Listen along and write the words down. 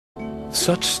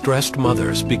Such stressed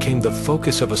mothers became the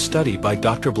focus of a study by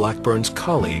Dr. Blackburn's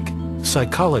colleague,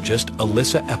 psychologist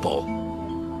Alyssa Epple.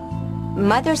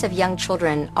 Mothers of young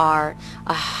children are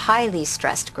a highly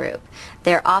stressed group.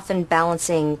 They're often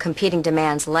balancing competing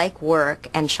demands like work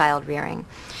and child rearing,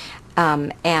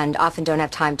 and often don't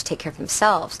have time to take care of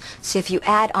themselves. So if you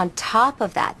add on top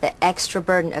of that the extra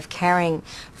burden of caring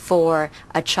for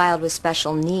a child with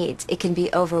special needs, it can be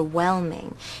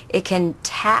overwhelming. It can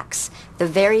tax the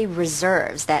very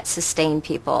reserves that sustain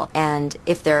people, and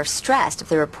if they're stressed, if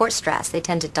they report stress, they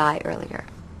tend to die earlier.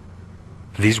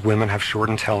 These women have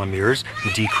shortened telomeres,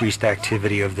 decreased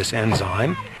activity of this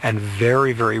enzyme, and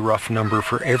very, very rough number,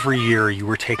 for every year you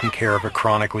were taking care of a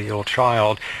chronically ill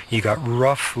child, you got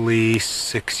roughly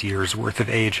 6 years worth of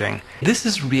aging. This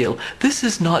is real. This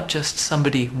is not just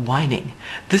somebody whining.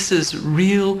 This is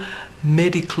real,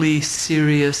 medically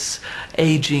serious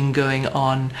aging going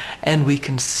on, and we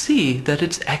can see that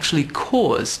it's actually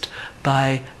caused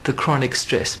by the chronic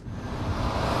stress.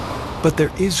 But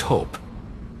there is hope.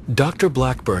 Dr.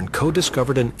 Blackburn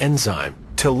co-discovered an enzyme,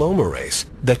 telomerase,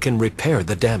 that can repair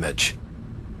the damage.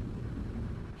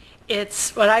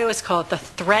 It's what I always call it, the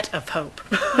threat of hope.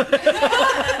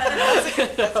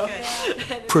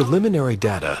 Preliminary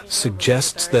data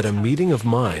suggests that a meeting of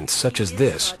minds such as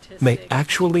this may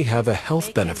actually have a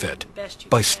health benefit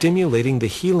by stimulating the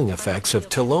healing effects of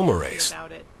telomerase.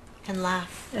 And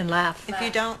laugh. And laugh.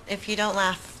 If you don't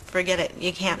laugh, forget it.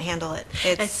 You can't handle it.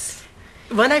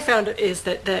 What I found is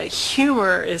that the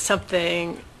humor is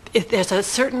something, there's a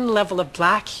certain level of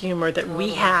black humor that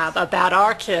we have about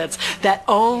our kids that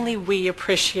only we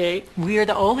appreciate. We are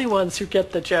the only ones who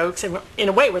get the jokes, and in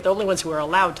a way we're the only ones who are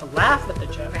allowed to laugh at the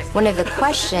jokes. One of the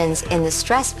questions in the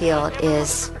stress field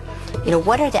is,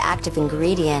 what are the active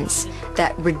ingredients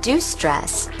that reduce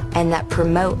stress and that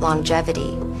promote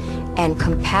longevity and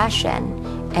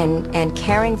compassion and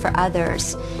caring for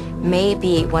others may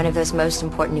be one of those most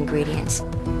important ingredients.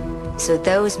 So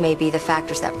those may be the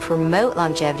factors that promote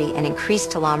longevity and increase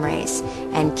telomerase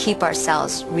and keep our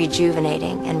cells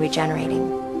rejuvenating and regenerating.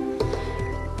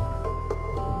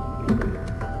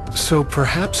 So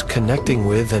perhaps connecting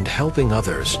with and helping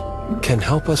others can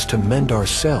help us to mend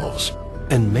ourselves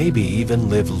and maybe even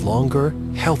live longer,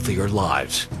 healthier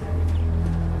lives.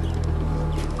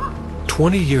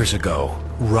 20 years ago,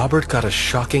 Robert got a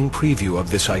shocking preview of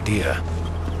this idea.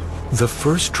 The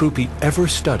first troop he ever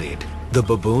studied, the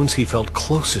baboons he felt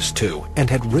closest to and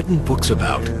had written books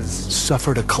about,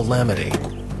 suffered a calamity.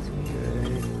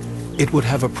 It would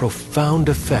have a profound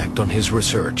effect on his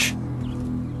research.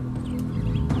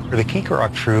 The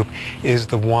Keekarok troop is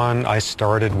the one I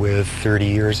started with 30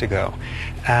 years ago.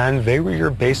 And they were your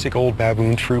basic old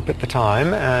baboon troop at the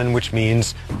time, and which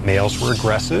means males were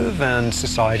aggressive and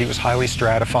society was highly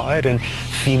stratified and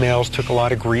females took a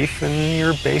lot of grief, and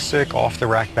your basic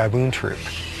off-the-rack baboon troop.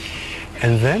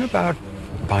 And then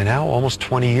by now, almost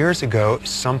 20 years ago,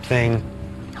 something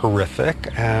horrific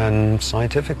and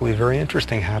scientifically very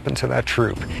interesting happened to that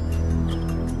troop.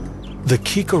 The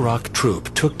Keekarok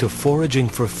troop took to foraging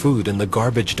for food in the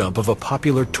garbage dump of a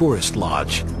popular tourist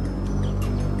lodge.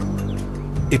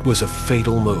 It was a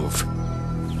fatal move.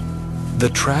 The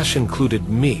trash included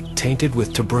meat tainted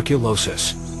with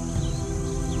tuberculosis.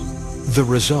 The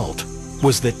result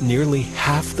was that nearly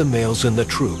half the males in the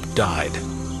troop died.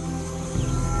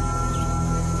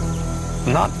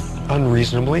 Not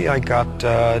unreasonably, I got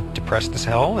depressed as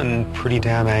hell and pretty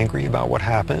damn angry about what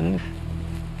happened.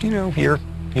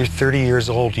 You're 30 years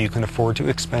old, you can afford to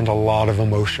expend a lot of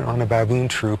emotion on a baboon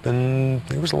troop, and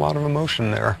there was a lot of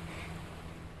emotion there.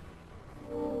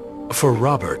 For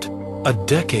Robert, a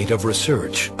decade of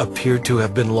research appeared to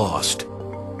have been lost.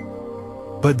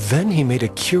 But then he made a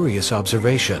curious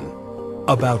observation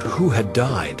about who had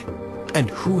died and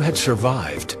who had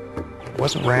survived. It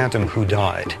wasn't random who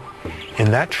died.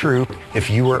 In that troop, if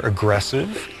you were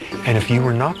aggressive, and if you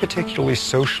were not particularly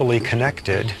socially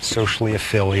connected, socially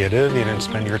affiliative, you didn't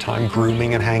spend your time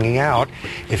grooming and hanging out,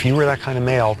 if you were that kind of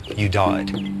male, you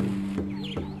died.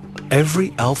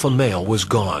 Every alpha male was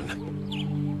gone.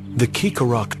 The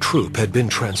Keekarok troop had been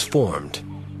transformed.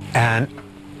 And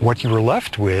what you were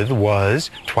left with was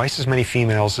twice as many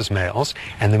females as males,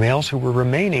 and the males who were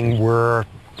remaining were,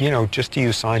 just to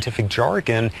use scientific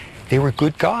jargon, they were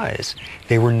good guys.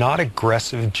 They were not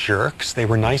aggressive jerks. They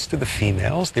were nice to the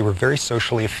females. They were very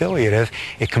socially affiliative.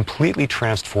 It completely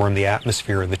transformed the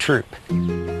atmosphere of the troop.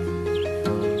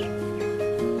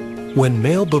 When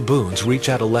male baboons reach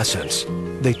adolescence,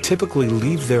 they typically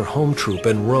leave their home troop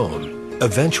and roam,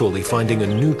 eventually finding a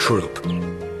new troop.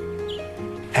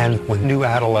 And when new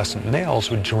adolescent males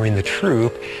would join the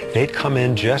troop, they'd come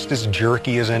in just as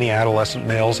jerky as any adolescent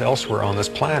males elsewhere on this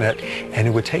planet, and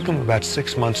it would take them about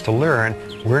 6 months to learn,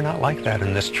 we're not like that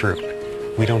in this troop.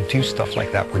 We don't do stuff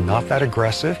like that. We're not that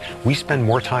aggressive. We spend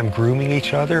more time grooming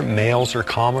each other. Males are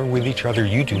calmer with each other.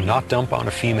 You do not dump on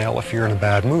a female if you're in a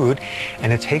bad mood.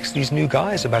 And it takes these new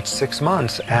guys about 6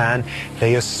 months, and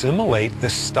they assimilate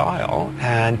this style.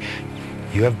 And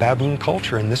you have baboon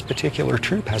culture, and this particular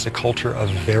troop has a culture of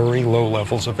very low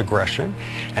levels of aggression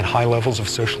and high levels of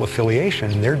social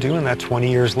affiliation. And they're doing that 20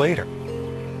 years later.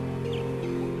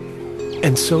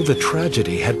 And so the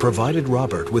tragedy had provided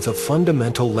Robert with a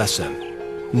fundamental lesson.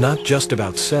 Not just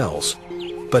about cells,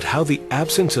 but how the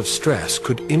absence of stress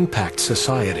could impact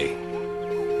society.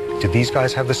 Do these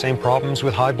guys have the same problems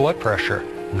with high blood pressure?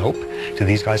 Nope. Do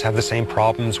these guys have the same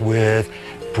problems with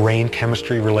brain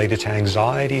chemistry related to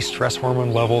anxiety, stress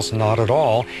hormone levels? Not at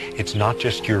all. It's not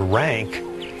just your rank,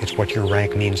 it's what your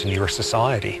rank means in your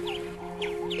society.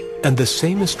 And the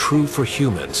same is true for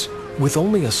humans, with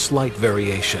only a slight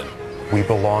variation. We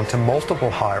belong to multiple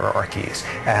hierarchies,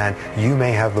 and you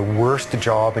may have the worst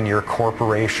job in your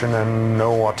corporation and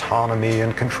no autonomy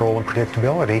and control and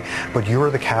predictability, but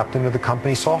you're the captain of the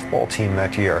company softball team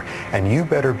that year, and you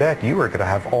better bet you are going to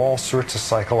have all sorts of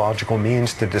psychological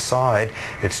means to decide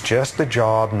it's just a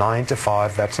job, 9 to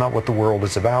 5, that's not what the world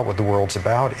is about. What the world's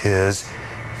about is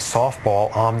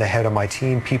softball, I'm the head of my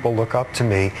team, people look up to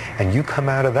me, and you come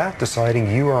out of that deciding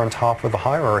you are on top of the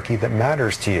hierarchy that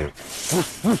matters to you.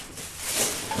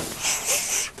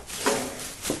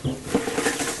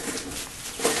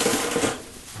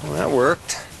 Well, that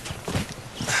worked.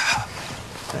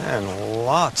 And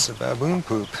lots of baboon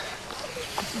poop.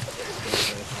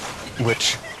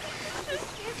 Which,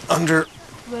 under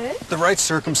the right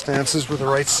circumstances with the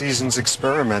right season's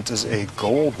experiment, is a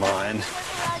gold mine.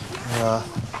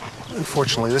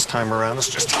 Unfortunately, this time around, it's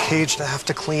just a cage to have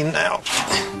to clean now.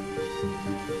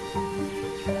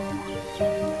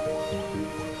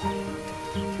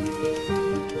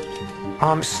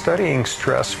 I'm studying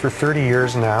stress for 30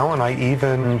 years now, and I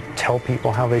even tell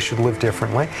people how they should live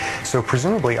differently. So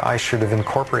presumably I should have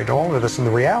incorporated all of this, and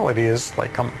the reality is,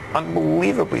 like, I'm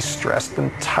unbelievably stressed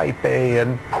and type A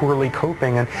and poorly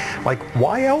coping, and like,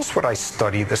 why else would I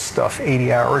study this stuff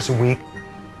 80 hours a week?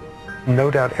 No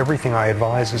doubt everything I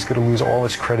advise is going to lose all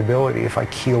its credibility if I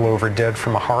keel over dead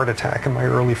from a heart attack in my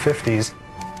early 50s.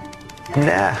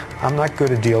 Nah, I'm not good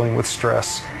at dealing with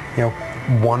stress. You know,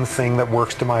 one thing that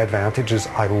works to my advantage is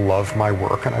I love my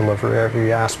work and I love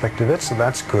every aspect of it, so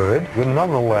that's good. But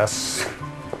nonetheless,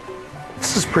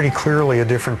 this is pretty clearly a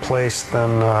different place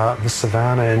than the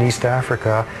savannah in East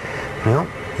Africa. You know,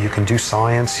 you can do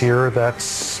science here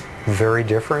that's very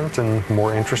different and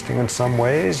more interesting in some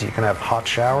ways. You can have hot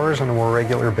showers on a more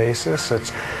regular basis.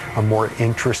 It's a more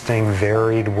interesting,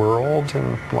 varied world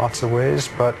in lots of ways,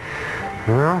 but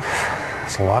you know,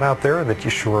 there's a lot out there that you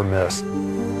sure miss.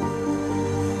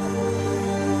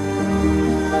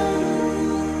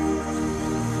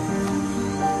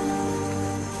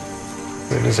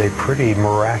 It is a pretty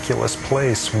miraculous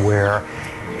place where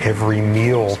every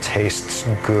meal tastes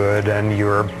good and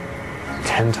you're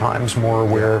 10 times more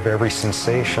aware of every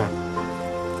sensation.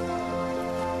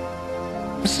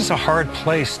 This is a hard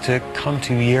place to come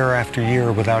to year after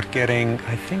year without getting,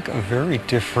 I think, a very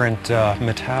different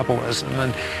metabolism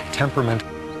and temperament.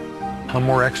 I'm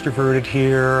more extroverted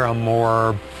here, I'm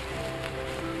more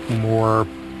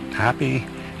happy.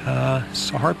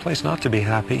 It's a hard place not to be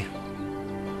happy.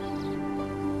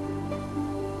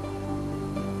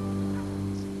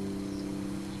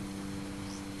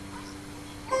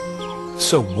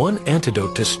 So one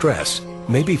antidote to stress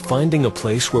may be finding a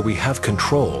place where we have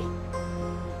control.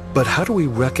 But how do we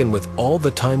reckon with all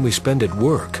the time we spend at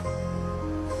work?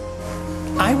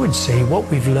 I would say what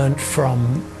we've learned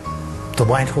from the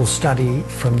Whitehall study,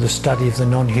 from the study of the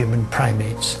non-human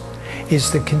primates, is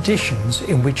the conditions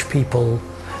in which people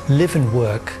live and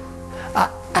work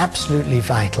are absolutely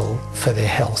vital for their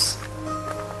health.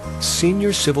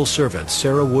 Senior civil servant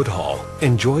Sarah Woodhall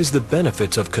enjoys the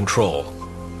benefits of control.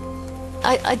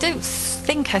 I don't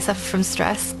think I suffer from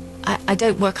stress. I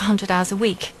don't work 100 hours a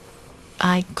week.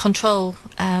 I control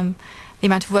the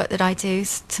amount of work that I do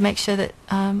to make sure that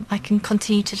I can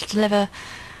continue to deliver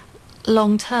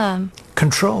long term.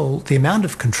 Control, the amount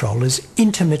of control, is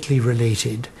intimately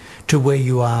related to where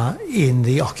you are in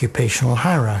the occupational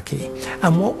hierarchy.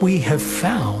 And what we have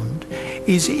found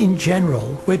is, in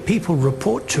general, where people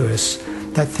report to us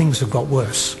that things have got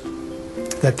worse,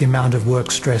 that the amount of work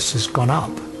stress has gone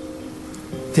up,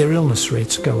 their illness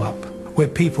rates go up. where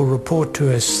people report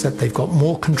to us that they've got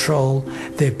more control,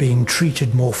 they're being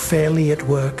treated more fairly at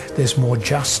work, there's more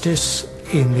justice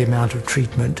in the amount of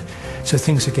treatment, so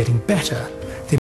things are getting better.